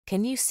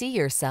Can you see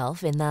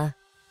yourself in the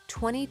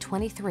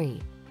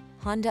 2023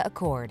 Honda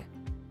Accord?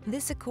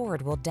 This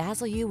Accord will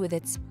dazzle you with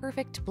its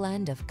perfect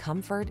blend of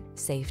comfort,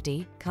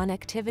 safety,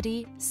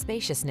 connectivity,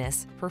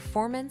 spaciousness,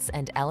 performance,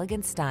 and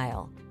elegant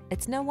style.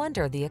 It's no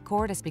wonder the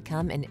Accord has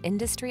become an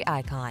industry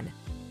icon.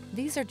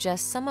 These are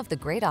just some of the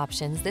great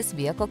options this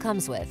vehicle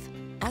comes with: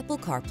 Apple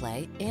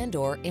CarPlay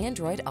and/or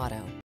Android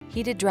Auto,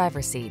 heated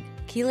driver's seat,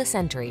 keyless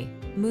entry,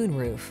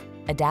 moonroof,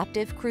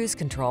 adaptive cruise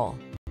control,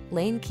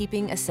 lane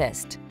keeping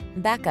assist,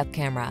 backup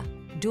camera,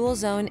 dual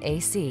zone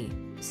AC,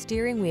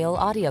 steering wheel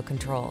audio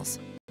controls,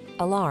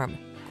 alarm.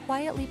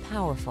 Quietly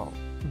powerful,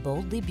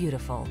 boldly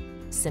beautiful,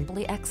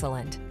 simply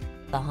excellent.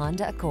 The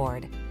Honda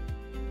Accord.